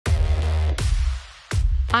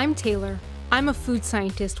I'm Taylor. I'm a food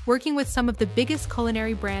scientist working with some of the biggest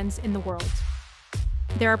culinary brands in the world.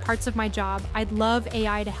 There are parts of my job I'd love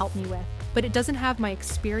AI to help me with, but it doesn't have my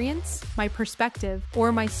experience, my perspective,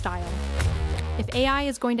 or my style. If AI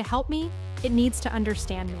is going to help me, it needs to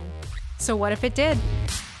understand me. So what if it did?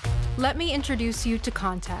 Let me introduce you to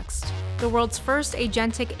Context, the world's first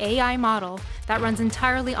agentic AI model that runs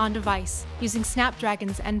entirely on device using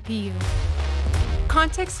Snapdragon's NPU.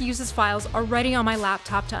 Context uses files already on my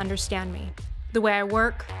laptop to understand me, the way I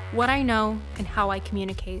work, what I know, and how I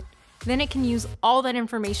communicate. Then it can use all that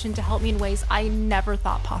information to help me in ways I never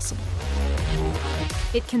thought possible.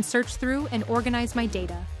 It can search through and organize my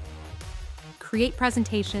data, create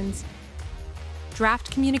presentations, draft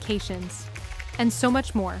communications, and so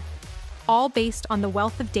much more, all based on the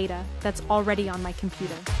wealth of data that's already on my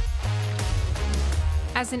computer.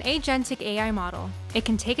 As an agentic AI model, it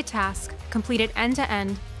can take a task, complete it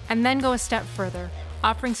end-to-end, and then go a step further,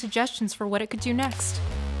 offering suggestions for what it could do next.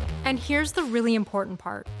 And here's the really important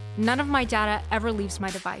part. None of my data ever leaves my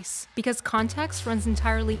device, because Context runs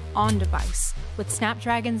entirely on device with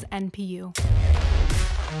Snapdragon's NPU.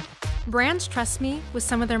 Brands trust me with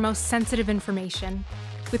some of their most sensitive information.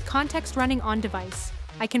 With Context running on device,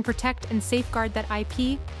 I can protect and safeguard that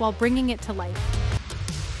IP while bringing it to life.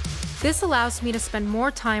 This allows me to spend more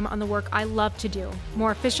time on the work I love to do,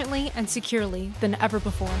 more efficiently and securely than ever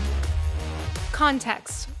before.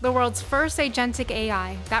 Context, the world's first agentic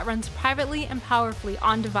AI that runs privately and powerfully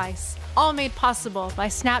on device, all made possible by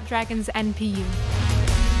Snapdragon's NPU.